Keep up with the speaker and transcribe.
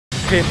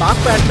Playpark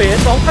Fan Fest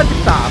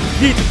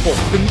 2013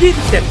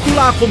 26-27 ตุ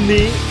ลาคม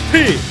นี้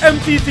ที่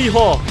MCC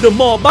Hall The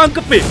Mall บางก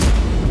ะปิ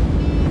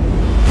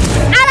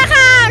เอาละ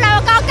ค่ะเรา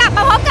ก็กลับม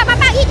าพบกับมะ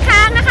ปางอีกค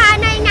รั้งนะคะ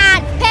ในงาน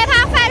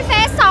Playpark Fan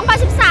Fest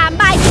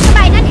 2013 by กิกะไบ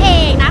ต์นั่นเอ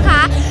งนะค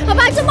ะมะ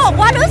ปางจะบอก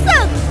ว่ารู้สึ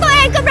กตัวเอ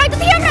งกำลังจะ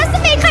เที่ยวรัศ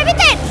มีใครไม่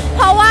ติดเพ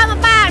ราะว่ามะ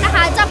ปางนะค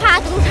ะจะพา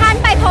ทุกท่าน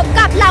ไปพบ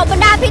กับเหล่าบร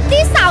รดาพิต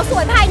ตี้สาวส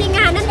วยภายในง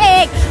านนั่นเอ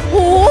ง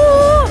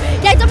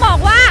อยากจะบอก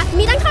ว่า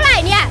มีตั้งเท่าไหร่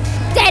เนี่ย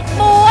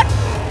7บูธ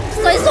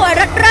สวยๆเ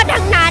ลิศๆ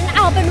ทั้งนั้นเอ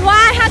าเป็นว่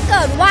าถ้าเ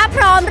กิดว่าพ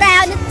ร้อมแล้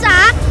วนะจ๊ะ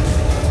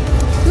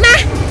มา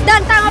เดิ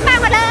นตามมาบ้าง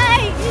มาเลย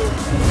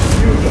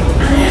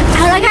เอ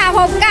าละค่ะพ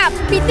บกับ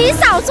พิตตี้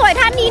สาวสวย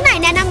ท่านนี้ไหน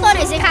แนะนำตัวห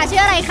น่อยสิคะชื่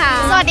ออะไรคะ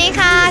สวัสดี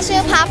ค่ะชื่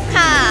อพับ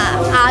ค่ะ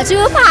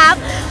ชื่อพับ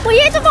วัน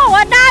นี้จะบอก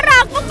ว่าน่า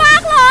รักมา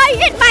กๆเลย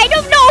เห็นไหมห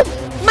นุ่ม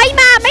ๆไม่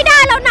มาไม่ได้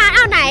แล้วนะเอ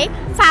าไหน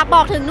ฝากบ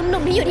อกถึงห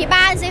นุ่มๆที่อยู่ที่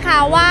บ้านสิคะ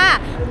ว่า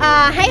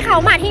ให้เขา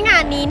มาที่งา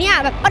นนี้เนี่ย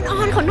แบบอ้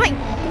อนๆเขาหน่อย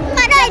ไ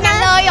ม่ได้นะ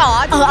เลยเหรอ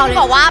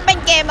บอกว่าเป็น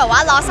เกมแบบว่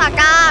าลอสซา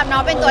ก้าเนา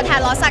ะเป็นตัวแทน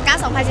ลอสซาก้า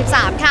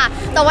2013ค่ะ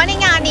แต่ว่าใน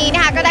งานนี้น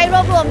ะคะก็ได้ร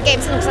วบรวมเกม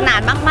สนุกสนา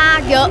นมาก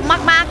ๆเยอะ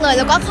มากๆเลย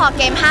แล้วก็คอ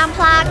เกมห้ามพ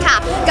ลาดค่ะ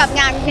กับ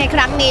งานในค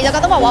รั้งนี้แล้วก็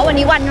ต้องบอกว่าวัน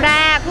นี้วันแร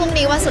กพรุ่ง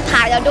นี้วันสุดท้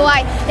ายแล้วด้วย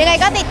ยังไง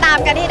ก็ติดตาม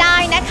กันให้ได้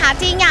นะคะ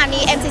ที่งาน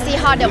นี้ MCC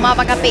Hall The Mall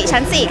บางกะปิ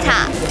ชั้น4ค่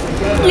ะ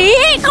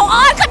นี่เขา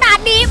อ้อนขนาด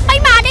นี้ไม่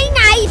มาได้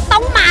ไงต้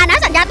องมานะ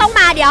สัญญาต้อง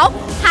มาเดี๋ยว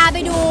พาไป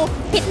ดู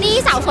พิตตี้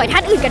สาวสวยท่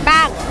านอื่นกันบ้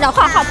างเรา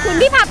ขอบคุณ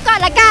พี่พับก่อน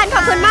ละกันข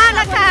อบคุณมาก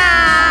นะคะ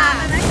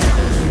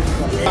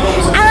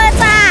เอาละ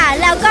จ้า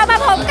แล้วก็มา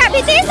พบกับ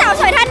พิตตี้สาว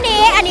สวยท่าน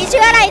นี้อันนี้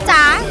ชื่ออะไร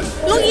จ๊ะ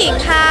ลูกหญิง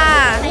ค่ะ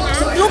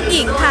ลูกห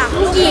ญิงค่ะ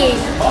ลูกหญิง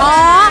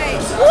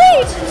อุ้ย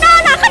น่า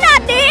รักขนา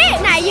ดนี้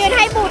ไหนยืนใ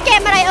ห้บูธเก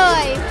มอะไรเอ่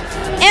ย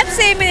FC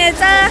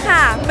Manager ค่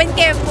ะเป็นเ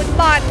กมฟุต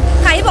บอล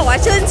ใครที่บอกว่า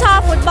ชื่นชอบ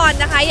ฟุตบอล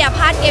นะคะอย่าพ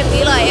ลาดเกม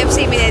นี้เลย FC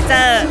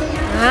Manager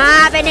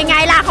เป็นยังไง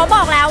ล่ะเขาบ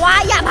อกแล้วว่า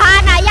อย่าพลา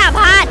ดนะอย่า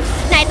พลาด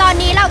ไหนตอน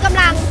นี้เราก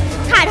ำลัง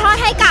ถ่ายทอด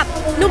ให้กับ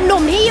ห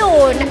นุ่มๆที่อยู่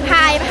ภ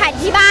าย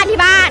ที่บ้าน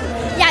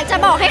อยากจะ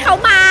บอกให้เขา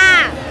ม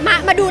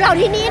าดูเรา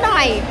ที่นี่หน่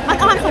อย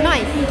อ้อนๆเขาหน่อย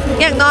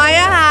อย่างน้อย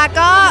นะคะ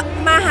ก็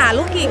มาหา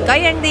ลูกหญิงก็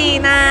ยังดี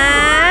นะ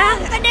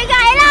เป็นยังไง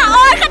ล่ะ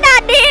อ้อนขนา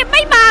ดนี้ไ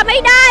ม่มาไม่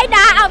ได้น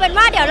ะเอาเป็น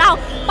ว่าเดี๋ยวเรา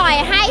ปล่อย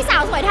ให้สา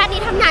วสวยท่าน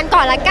นี้ทำงานก่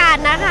อนละกัน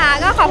นะคะ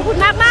ก็ขอบคุณ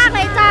มากๆเล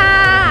ยจ้า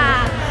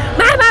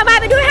มา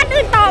ไปดูท่าน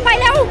อื่นต่อไป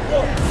แล้ว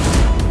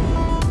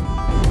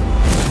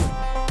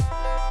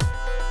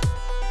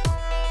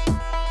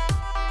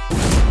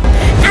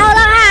เอา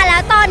ละค่ะแล้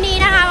วตอนนี้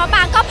นะคะมะป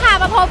างก็พา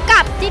มาพบกั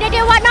บที่เรียกไ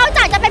ด้ว่านอกจ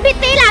ากจะเป็นพิต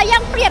ตี้แล้วยั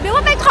งเปรียบได้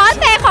ว่าเป็นคอส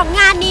เพลย์ของ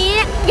งานนี้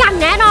อย่าง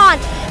แน่นอน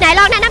ไหนล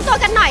องแนะนำตัว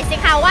กันหน่อยสิ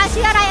คะว่า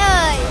ชื่ออะไรเ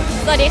อ่ย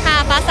สวัสดีค่ะ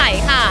ฟ้าใส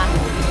ค่ะ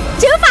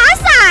ชื่อฟ้า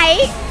ใส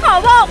ขอ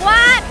บอกว่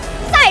า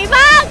ใสม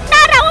ากน่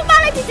ารักมาก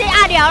เลยจริง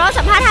ๆเดี๋ยวเรา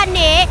สัมภาษณ์ท่าน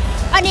นี้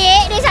อันนี้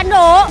ดิฉัน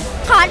รู้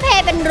คอสเพล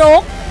ย์เป็นรุ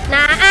กน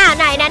ะ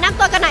ไหนแนะนำ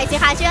ตัวกันหน่อยสิ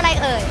คะชื่ออะไร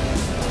เอ่ย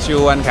ชื่อ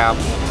วันครับ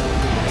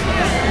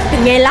เป็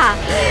นไงล่ะ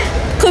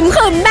ขึ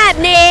มๆแบบ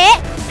นี้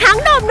ทั้ง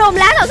หนุ่มๆ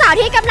และสาวๆ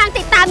ที่กำลัง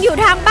ติดตามอยู่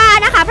ทางบ้าน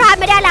นะคะพลาด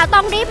ไม่ได้แล้วต้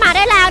องรีบมาไ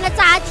ด้แล้วนะ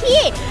จ๊ะที่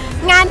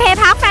งาน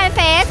Playpark Fan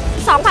Fest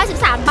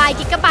 2013 by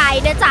กิกะไบ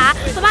ต์นะจ๊ะ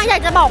ประมาณอยา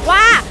กจะบอกว่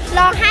าล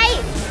องให้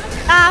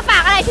ฝา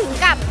กอะไรถึง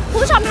กับ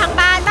ผู้ชมทาง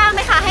บ้านบ้างไห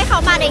มคะให้เขา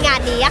มาในงาน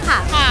นี้ค่ะ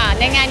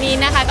ในงานนี้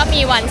นะคะก็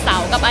มีวันเสา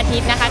ร์กับอาทิ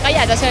ตย์นะคะก็อย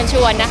ากจะเชิญช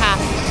วนนะคะ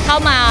เข้า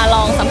มาล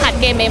องสัมผัส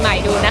เกมใหม่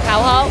ๆดูนะคะ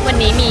เพราะวัน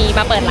นี้มีม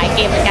าเปิดหลายเก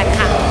มเหมือนกัน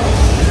ค่ะ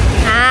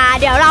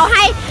เดี๋ยวเราใ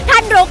ห้ท่า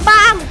นรุก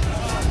บ้าง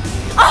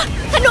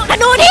ธ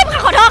นูทิพย์ค่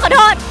ะขอโทษ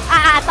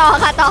ต่อ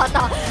ค่ะ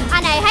ต่ออั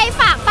นไหนให้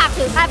ฝาก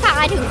อะ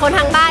ไรถึงคนท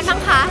างบ้านบ้า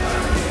งคะ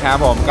ครับ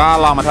ผมก็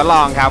ลองมาทดล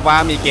องครับว่า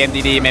มีเกม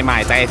ดีๆใหม่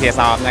ๆจากเอเชีย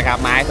ซอฟนะครับ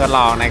มาให้ทดล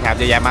องนะครับเ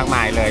ยอะแยะมากม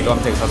ายเลยรวม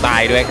ถึงสไต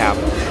ล์ด้วยครับ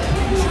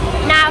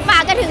ฝา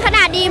กกันถึงขน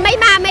าดนี้ไม่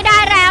มาไม่ได้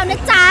แล้วนะ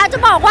จ๊ะจะ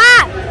บอกว่า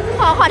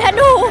ขอธ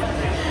นู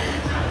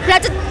เรา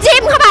จะจิ้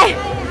มเข้าไป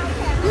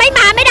ไม่ม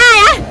าไม่ได้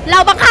นะเรา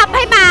บังคับใ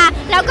ห้มา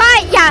แล้วก็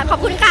อย่าขอบ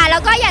คุณค่ะแล้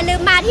วก็อย่าลื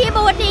มมาที่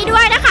บูธนี้ด้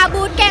วยนะคะ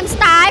บูธเกมส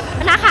ไตล์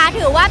นะคะ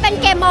ถือว่าเป็น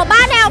เกมโมบ้า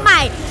แนวให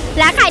ม่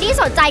และใครที่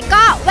สนใจ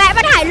ก็แวะม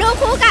าถ่ายรูป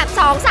คู่กับส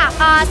า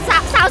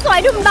วสวย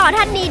ดุมหล่อ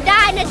ท่านนี้ไ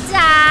ด้นะ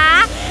จ๊ะ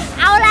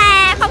เอาแหละ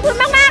ขอบคุณ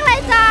มากๆเลย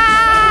จ้า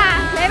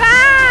บ๊ายบา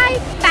ย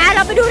แต่เร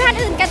าไปดูท่าน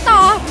อื่นกันต่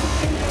อ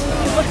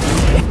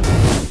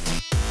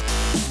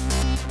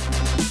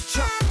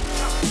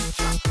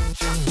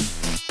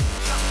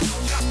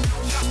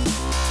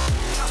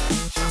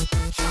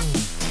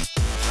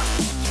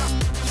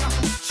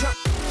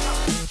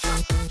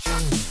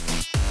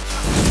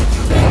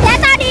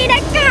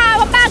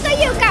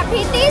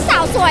พิตตี้สา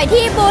วสวย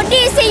ที่บูธ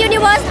DC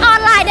Universe ออ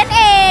นไลน์นั่นเ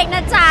องน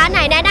ะจ๊ะไหน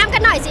แนะนำกั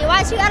นหน่อยสิว่า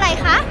ชื่ออะไร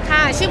คะค่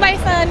ะชื่อใบ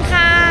เฟิร์น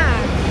ค่ะ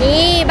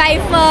นี่ใบ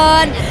เฟิ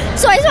ร์น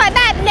สวยๆ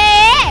แบบ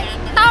นี้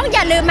ต้องอ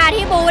ย่าลืมมา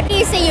ที่บูธ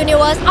DC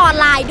Universe ออน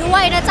ไลน์ด้ว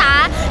ยนะจ๊ะ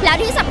แล้ว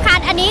ที่สำคัญ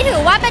อันนี้ถื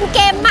อว่าเป็นเก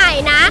มใหม่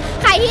นะ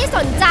ใครที่ส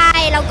นใจ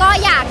แล้วก็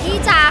อยากที่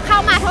จะเข้า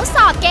มาทดส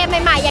อบเกมใ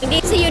หม่ๆอย่าง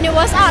DC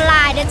Universe ออนไล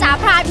น์นะจ๊ะ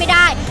พลาดไม่ไ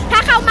ด้ถ้า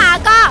เข้ามา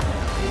ก็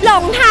หล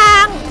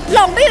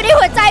งไปอยู่ใน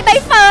หัวใจใบ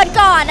เฟิร์น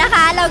ก่อนนะค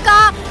ะแล้วก็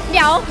เ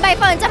ดี๋ยวใบเ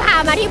ฟิร์นจะพา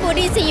มาที่บูธ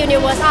DC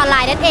Universe ออนไล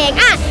น์นั่นเอง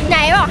ไหน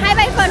บอกให้ใ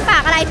บเฟิร์นฝา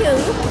กอะไรถึง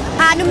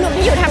หนุ่มๆ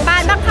ที่อยู่ทางบ้า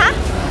น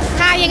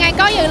ยังไง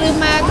ก็อย่าลืม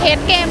มาเทส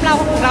เกม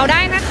เราไ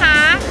ด้นะคะ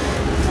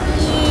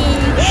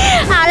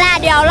เอาล่ะ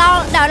เดี๋ยว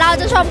เรา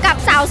จะชมกับ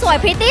สาวสวย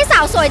พริตตี้สา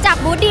วสวยจาก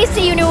บูธ DC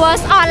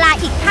Universe ออนไล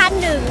น์อีกท่าน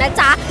หนึ่งนะ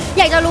จ๊ะอ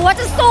ยากจะรู้ว่า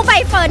จะสู้ใบ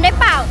เฟิร์นได้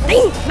เปล่า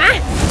นี่มา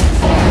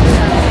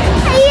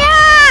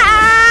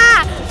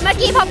เมื่อ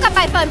กี้พบกับใบ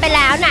เฟิร์นไปแ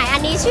ล้วไหนอั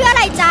นนี้ชื่ออะไ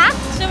รจ๊ะ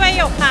ชื่อใบห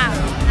ยกค่ะ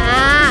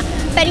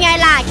เป็นไง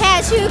ล่ะแค่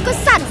ชื่อก็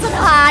สั่นสะ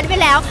ท้านไป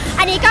แล้ว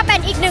อันนี้ก็เป็น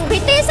อีกหนึ่งพริ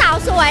ตตี้สาว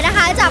สวยนะค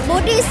ะจากบู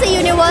ธ DC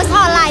Universe อ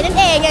อนไลน์นั่น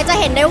เองอยากจะ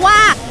เห็นได้ว่า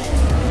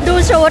ดู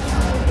ชุด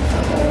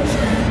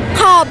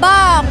ขอบ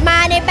อกมา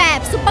ในแบบ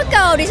ซุปเปอร์เ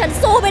กิร์ลดิฉัน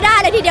สู้ไม่ได้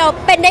เลยทีเดียว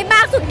เป็นได้ม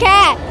ากสุดแค่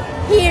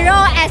ฮีโร่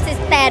แอสซิ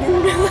สแตนต์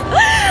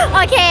โอ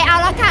เคเอา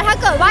ละค่ะถ้า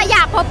เกิดว่าอย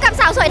ากพบกับ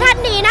สาวสวยท่าน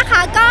นี้นะค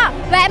ะก็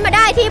แวะมาไ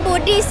ด้ที่บู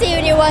ธ DC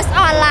Universe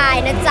ออนไล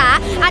น์นะจ๊ะ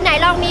อันไหน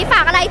ลองมีฝา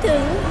กอะไรถึ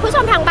งผู้ช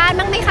มทางบ้าน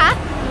บ้างไหมคะ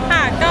ค่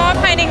ะก็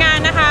ภายในงาน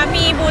นะคะ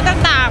มีบูธ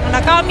ต่างๆแล้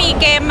วก็มี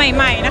เกมใ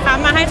หม่ๆนะคะ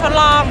มาให้ทด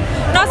ลอง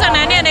นอกจาก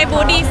นั้นเนี่ยในบู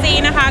ธ DC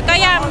นะคะก็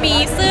ยังมี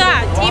เสื้อ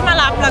ที่มา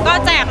รับแล้วก็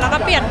แจกแล้วก็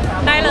เปลี่ยน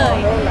ได้เลย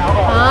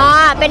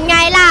เป็นไง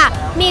ล่ะ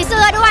มีเ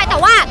สื้อด้วยแต่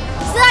ว่า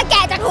เสื้อแก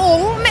ะจากถุง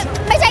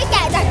ไม่ใช่แก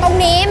ะจากตรง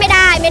นี้ไม่ไ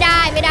ด้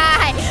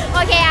โอ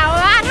เคเอา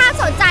ว่าถ้า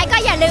สนใจก็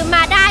อย่าลืมม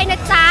าได้นะ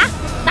จ๊ะ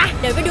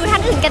เดี๋ยวไปดูท่า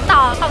นอื่นกันต่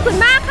อขอบคุณ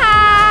มากค่ะ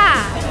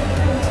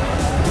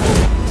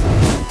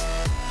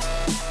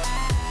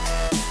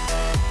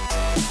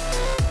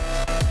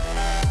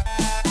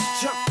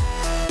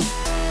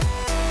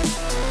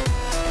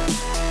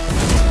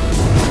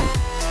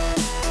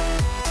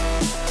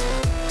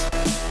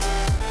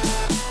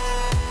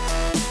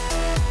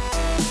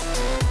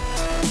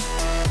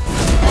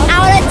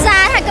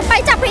ไ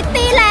ปจับพริต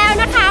ตี้แล้ว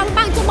นะคะ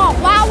ปังจะบอก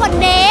ว่าวัน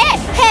นี้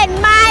เห็น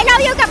ไหมเรา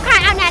อยู่กับใคร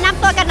เอาแนะน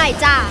ำตัวกันหน่อย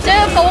จ้าชื่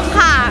อปุ๊ก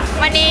ค่ะ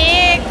วันนี้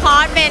คอ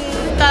สเป็น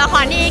ตัวละค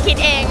รที่คิด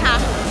เองค่ะ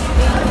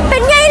เป็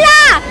นไงล่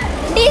ะ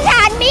ดิ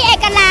ฉันมีเอ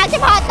กลักษณ์เฉ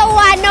พาะตัว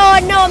โ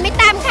นไม่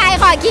ตามใคร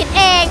ขอคิดเ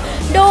อง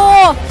ดู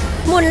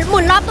หมุ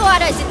นรอบตัว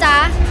หน่อยสิจ๊ะ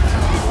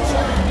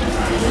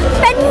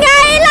เป็นไง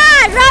ล่ะ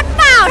รถเ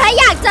ปล่าถ้า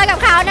อยากเจอกับ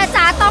เขานะ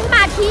จ๊ะต้องม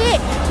าที่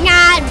ง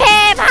านเพ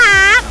ย์พา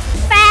ร์ค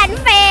แฟน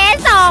เฟ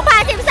ส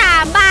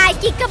 2013 บาย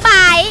กิกะไบ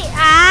ต์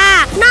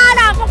น่า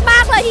รักมา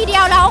กๆเลยทีเดี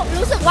ยวแล้ว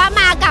รู้สึกว่า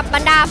มากับบร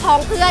รดาพ้อง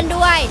เพื่อน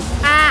ด้วย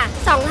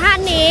สองท่าน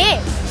นี้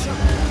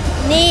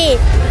นี่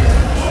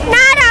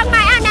น่ารักไหม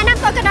แนะน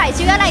ำตัวกันหน่อย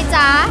ชื่ออะไร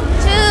จ๊ะ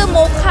ชื่อ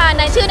มุกค่ะใ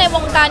นชื่อในว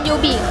งการยู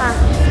บิค่ะ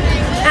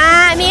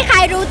มีใคร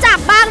รู้จัก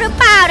บ้างหรือ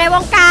เปล่าในว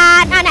งกา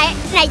รไ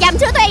หนย้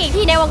ำชื่อตัวเองอีก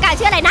ทีในวงการ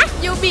ชื่ออะไรนะ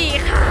ยูบิ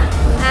ค่ะ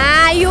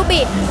ยู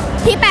บิ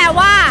ที่แปล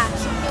ว่า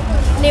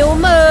นิ้ว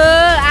มือ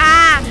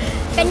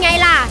เป็นไง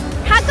ล่ะ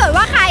ถ้าเกิด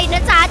ว่าใครน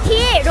ะจ๊ะ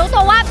ที่รู้ตั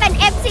วว่าเป็น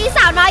FC ส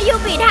าวน้อยยู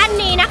บิท่าน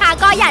นี้นะคะ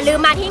ก็อย่าลืม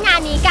มาที่งา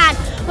นนี้กัน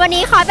วัน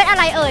นี้คอยเป็นอะ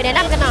ไรแนะน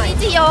ำกันหน่อย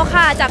จิโอ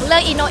ค่ะจากเรื่อ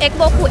ง Inno X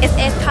Boku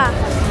SS ค่ะ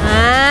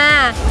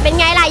เป็น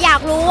ไงล่ะอยา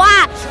กรู้ว่า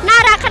น่า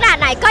รักขนาด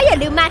ไหนก็อย่า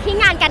ลืมมาที่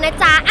งานกันนะ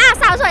จ๊ะ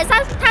สาวสวย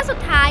ท่านสุด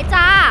ท้าย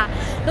จ้า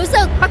รู้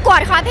สึกประกวด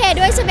คอสเพลย์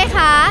ด้วยใช่ไหมค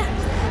ะ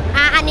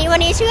อันนี้วัน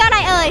นี้ชื่ออะไร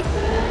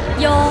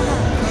โย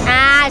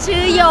ชื่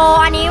อโย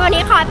อันนี้วัน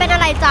นี้คอยเป็นอะ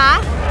ไรจ๊ะ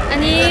อัน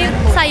นี้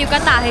ใส่ยูก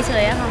ะตะเฉ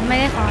ยๆค่ะไม่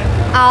ได้คอย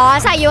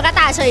ใส่ยูกะ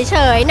ตะเฉ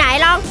ยๆไหน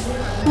ลอง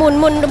หมุน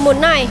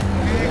หน่อย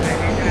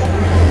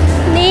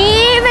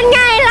นี่เป็นไง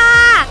ล่ะ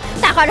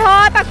แต่ขอโท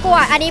ษประกว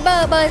ดอันนี้เบ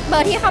อ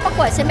ร์ที่เข้าประก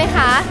วดใช่ไหมค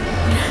ะ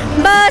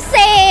เบอร์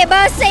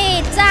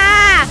4จ้า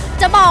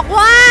จะบอก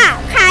ว่า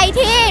ใคร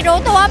ที่รู้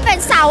ตัวว่าเป็น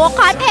สาวค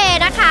อสเพล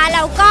ย์นะคะแ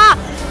ล้วก็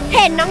เ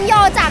ห็นน้องโย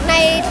จากใน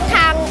ท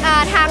า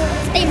ง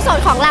ทีมสด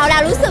ของเราแล้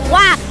วรู้สึก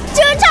ว่า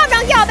ชื่นชอบน้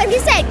องโยเป็นพิ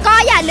เศษก็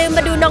อย่าลืมม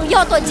าดูน้องโย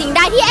ตัวจริงไ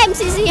ด้ที่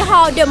MCC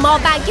Hall The Mall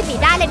บางกะปิ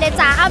ได้เลยนะ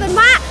จ๊ะเอาเป็น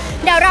ว่า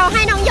เดี๋ยวเราใ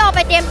ห้น้องโยไป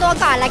เตรียมตัว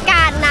ก่อนละ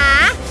กันนะ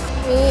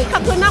นี่ขอ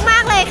บคุณมา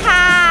กๆเลยค่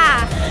ะ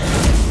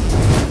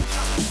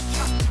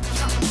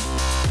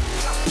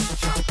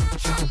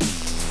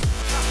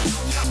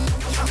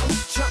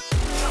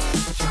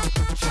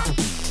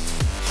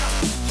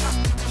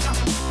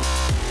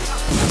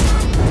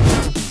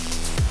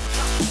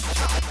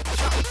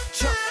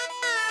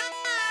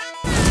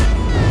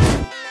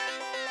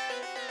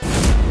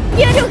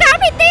ยืนอยู่ข้าง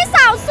พิตตี้ส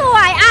าวสว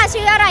ย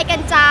ชื่ออะไรกั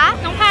นจ๊ะ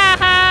น้องพา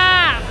ค่ะ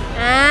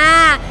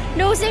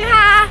ดูสิค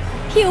ะ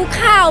ผิวข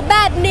าวแบ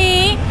บ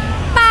นี้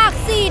ปาก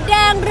สีแด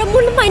งระมุ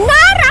นละไมน่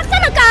ารักซะ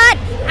เหลือเกิน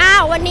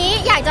วันนี้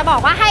อยากจะบอ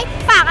กว่าให้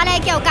ฝากอะไร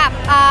เกี่ยวกับ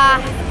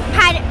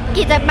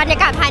กิจบรรยา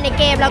กาศภายใน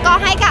เกมแล้วก็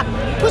ให้กับ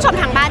ผู้ชม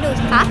ทางบ้านดู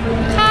สิคะ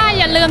ค่ะ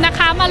อย่าลืมนะค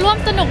ะมาร่วม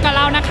สนุกกับเ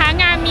รานะคะ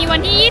งานมีวัน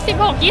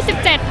ที่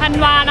 26-27 ธัน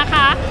วานะค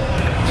ะ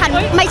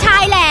ไม่ใช่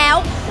แล้ว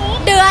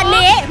เดือน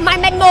นี้มัน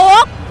เป็นมุ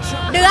ก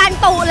เดือน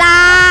ตุลา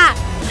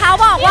เขา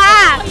บอกว่า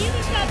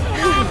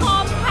ตุลาค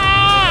มค่ะ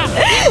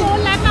บูธ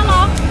และนร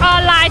กออ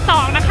นไลน์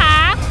2นะคะ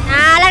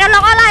และนร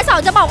กออนไลน์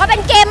2จะบอกว่าเป็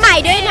นเกมใหม่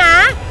ด้วยนะ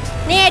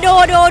นี่ดู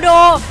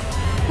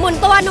หมุน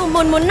ตัวหนูห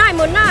มุนหน่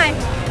อย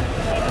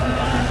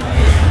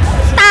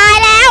ตาย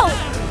แล้ว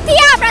เที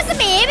ยบรัศ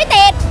มีไม่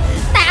ติด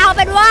แต่เอาเ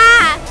ป็นว่า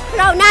เ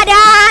ราหน้า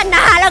ด้านน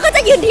ะคะแล้วก็จ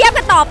ะยืนเทียบ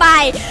กันต่อไป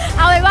เ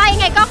อาไว้ว่ายั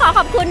งไงก็ข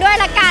อบคุณด้วย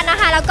ละกันนะ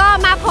คะแล้วก็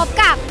มาพบ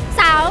กับ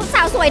ส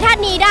าวสวยท่าน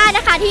นี้ได้น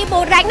ะคะที่บู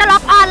ธแร็กนร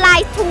กออนไล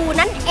น์2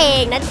นั่นเอ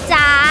งนะ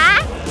จ๊ะ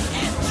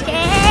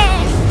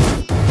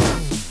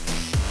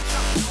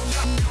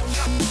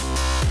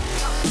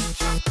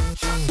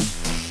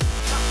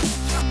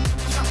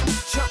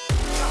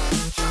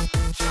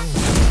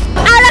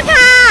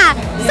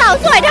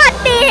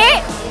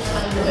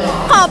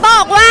ขอบอ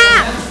กว่า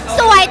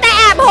สวยแต่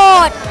แอบโห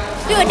ด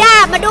ถือดา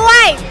บมาด้ว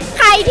ย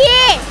ใคร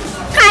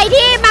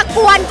ที่มาก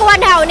วน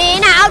แถวนี้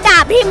นะเอาดา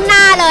บทิ่มหน้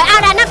าเลยเอา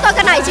แนะนำตัว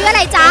กันหน่อยชื่ออะไ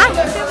รจ๊ะ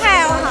ชื่อแพร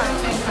วค่ะ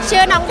ชื่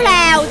อน้องแพร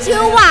วชื่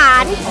อหวา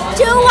น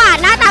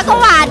หน้าตาก็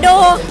หวานดู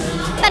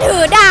แต่ถื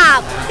อดาบ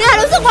เนี่ย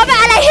รู้สึกว่าเป็น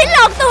อะไรที่ล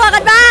งตัวกั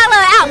นบ้างเล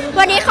ยอ้าว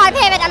วันนี้คอสเพ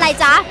ลย์เป็นอะไร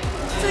จ๊ะ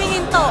ชื่อฮิ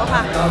นโตะค่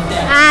ะ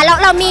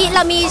เร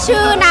ามี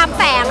ชื่อนามแ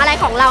ฝงอะไร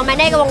ของเราไหม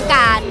ในวงก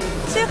าร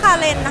ชื่อคา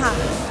เรนค่ะ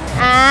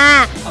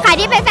ใคร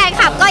ที่เป็นแฟน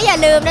คลับก็อย่า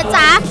ลืมนะ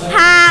จ๊ะ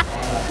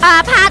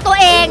พาตัว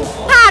เอง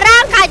พาร่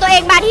างกายตัวเอ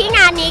งมาที่ง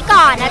านนี้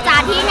ก่อนนะจ๊ะ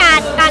ที่งาน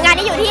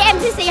นี้อยู่ที่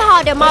MCC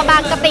Hall เดอะมอลล์บา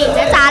งกะปิ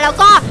นะจ๊ะแล้ว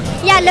ก็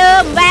อย่าลื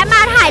มแวะม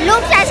าถ่ายรู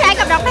ปแชร์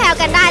กับน้องแพรว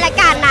กันได้ละ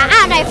กันนะ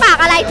ไหนฝาก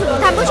อะไรถึง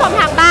ท่านผู้ชม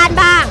ทางบ้าน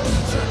บ้าง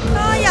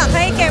ก็อยากใ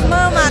ห้เกมเม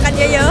อร์มากัน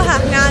เยอะๆค่ะ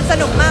งานส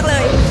นุกมากเล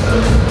ย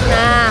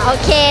โอ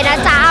เคนะ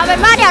จ๊ะเอาเป็น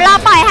ว่าเดี๋ยวเรา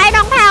ปล่อยให้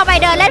น้องแพรวไป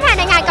เดินเล่นภายใ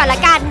นงานก่อนละ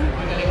กัน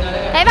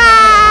บ๊ายบา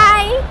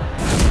ย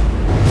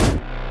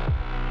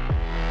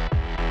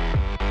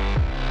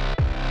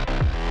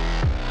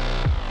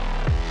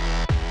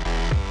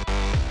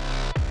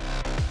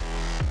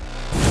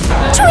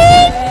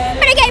เ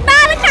ป็นยังไงบ้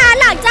างนะคะ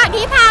หลังจาก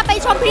ที่พาไป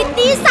ชมพริต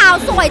ตี้สาว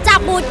สวยจาก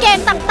บูธเกม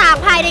ต่าง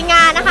ๆภายในง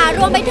านนะคะร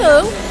วมไปถึง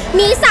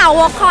มีสาว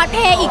วอล์กคอสเพ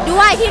ลย์อีก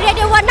ด้วยที่เรียกไ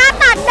ด้ว่าหน้า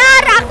ตาน่า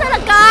รักซะเหลื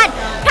อเกิน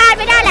พลาดไ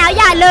ม่ได้แล้ว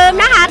อย่าลืม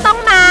นะคะต้อง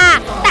มา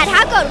แต่ถ้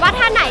าเกิดว่า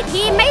ท่านไหน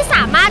ที่ไม่ส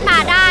ามารถมา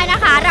ได้นะ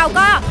คะเรา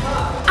ก็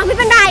ไม่เ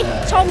ป็นไร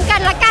ชมกั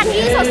นละกัน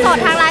ที่สด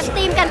ๆทางไลฟ์สต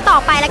รีมกันต่อ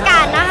ไปละกั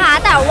นนะคะ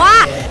แต่ว่า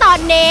ตอน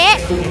นี้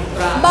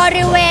บ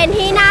ริเวณ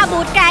ที่หน้าบู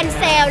ธแกรนด์เ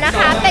ซลนะค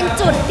ะเป็น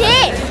จุดที่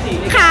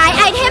ขายไ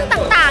อเทม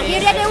ต่างๆที่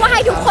เรียกได้ว่าใ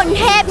ห้ทุกคน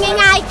เทพ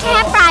ง่ายๆแค่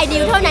ปลาย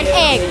นิ้วเท่านั้นเ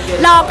อง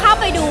ลองเข้า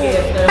ไป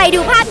ดู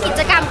ภาพกิ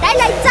จกรรมได้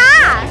เลยจ้า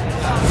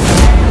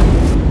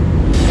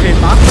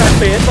Playpark Fan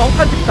Fest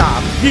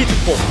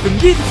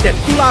 2013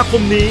 26-27 ตุลาค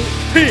มนี้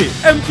ที่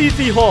MCC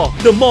Hall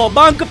เดอะมอลล์บ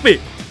างกะปิ